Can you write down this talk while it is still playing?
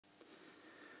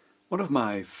One of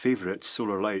my favourite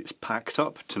solar lights packed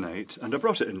up tonight, and I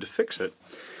brought it in to fix it.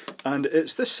 And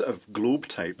it's this sort of globe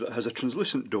type that has a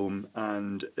translucent dome,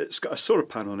 and it's got a solar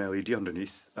panel and LED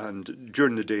underneath, and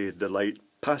during the day the light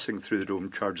passing through the dome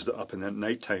charges it up, and then at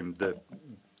night time the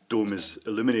dome is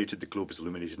illuminated, the globe is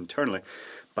illuminated internally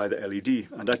by the LED.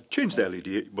 And I changed the LED.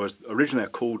 It was originally a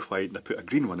cold white and I put a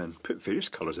green one in, put various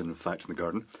colours in fact in the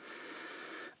garden.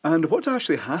 And what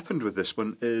actually happened with this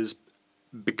one is,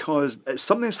 because it's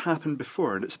something that's happened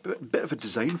before, and it's a bit of a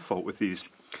design fault with these.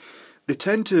 They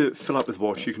tend to fill up with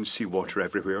water. You can see water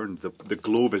everywhere, and the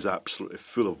globe is absolutely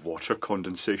full of water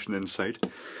condensation inside,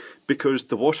 because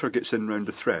the water gets in around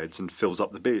the threads and fills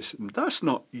up the base. And that's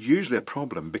not usually a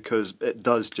problem, because it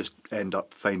does just end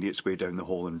up finding its way down the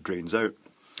hole and drains out.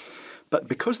 But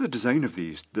because of the design of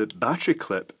these, the battery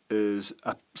clip is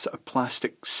a sort of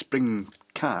plastic spring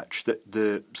catch that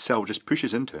the cell just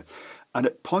pushes into, and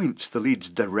it points the leads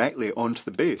directly onto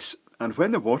the base. And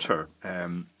when the water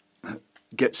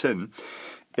gets in,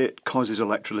 it causes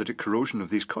electrolytic corrosion of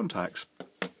these contacts.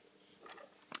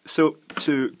 So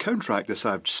to counteract this,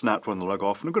 I've snapped one of the lug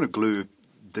off, and I'm going to glue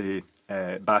the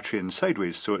battery in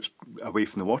sideways so it's away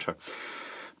from the water.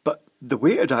 But the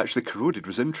way it actually corroded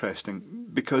was interesting,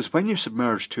 because when you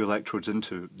submerge two electrodes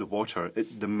into the water,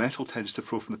 the metal tends to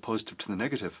flow from the positive to the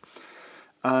negative.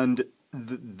 And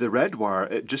the red wire,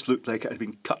 it just looked like it had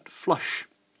been cut flush.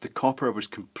 The copper was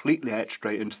completely etched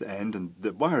right into the end, and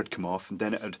the wire had come off, and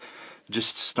then it had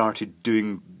just started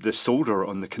doing the solder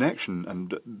on the connection.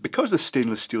 And because the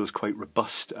stainless steel is quite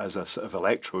robust as a sort of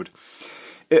electrode,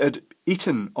 it had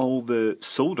eaten all the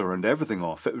solder and everything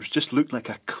off. It was just looked like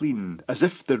a clean, as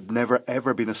if there'd never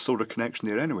ever been a solder connection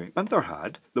there anyway. And there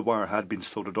had. The wire had been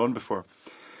soldered on before.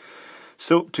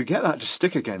 So to get that to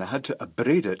stick again, I had to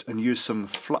abrade it and use some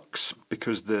flux,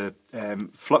 because the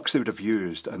flux they would have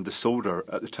used and the solder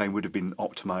at the time would have been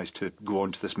optimised to go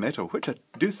onto this metal, which I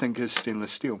do think is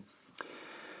stainless steel.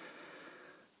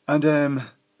 And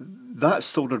that's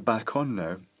soldered back on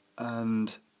now,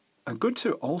 and I'm going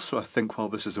to also, I think, while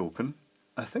this is open,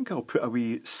 I think I'll put a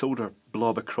wee solder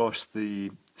blob across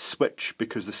the switch,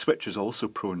 because the switch is also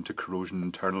prone to corrosion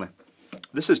internally.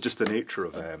 This is just the nature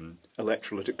of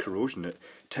electrolytic corrosion. It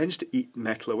tends to eat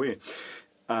metal away.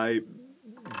 I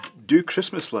do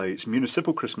Christmas lights,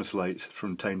 municipal Christmas lights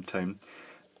from time to time,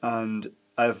 and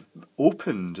I've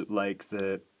opened like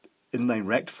the inline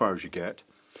rectifiers you get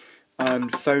and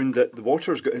found that the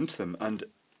water's got into them, and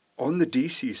on the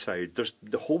DC side,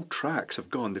 the whole tracks have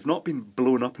gone. They've not been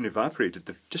blown up and evaporated.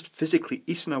 They've just physically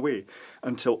eaten away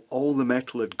until all the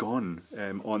metal had gone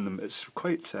on them. It's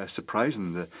quite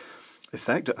surprising, the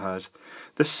effect it has.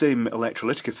 This same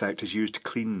electrolytic effect is used to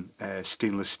clean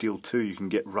stainless steel too. You can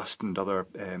get rust and other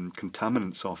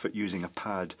contaminants off it using a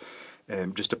pad,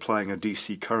 just applying a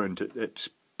DC current.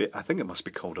 I think it must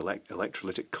be called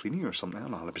electrolytic cleaning or something.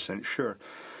 I'm not 100% sure.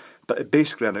 But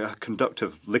basically a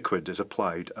conductive liquid is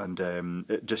applied, and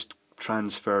it just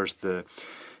transfers the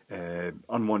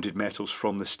unwanted metals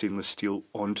from the stainless steel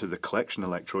onto the collection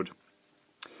electrode.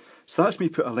 So that's me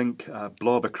put a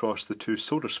blob across the two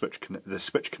solder switch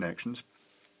connections,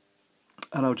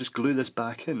 and I'll just glue this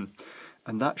back in,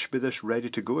 and that should be this ready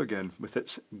to go again with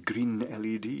its green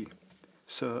LED.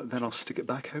 So then I'll stick it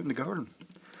back out in the garden.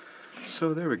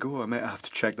 So there we go. I might have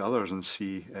to check the others and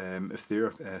see if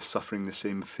they're suffering the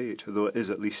same fate, although it is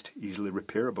at least easily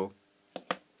repairable.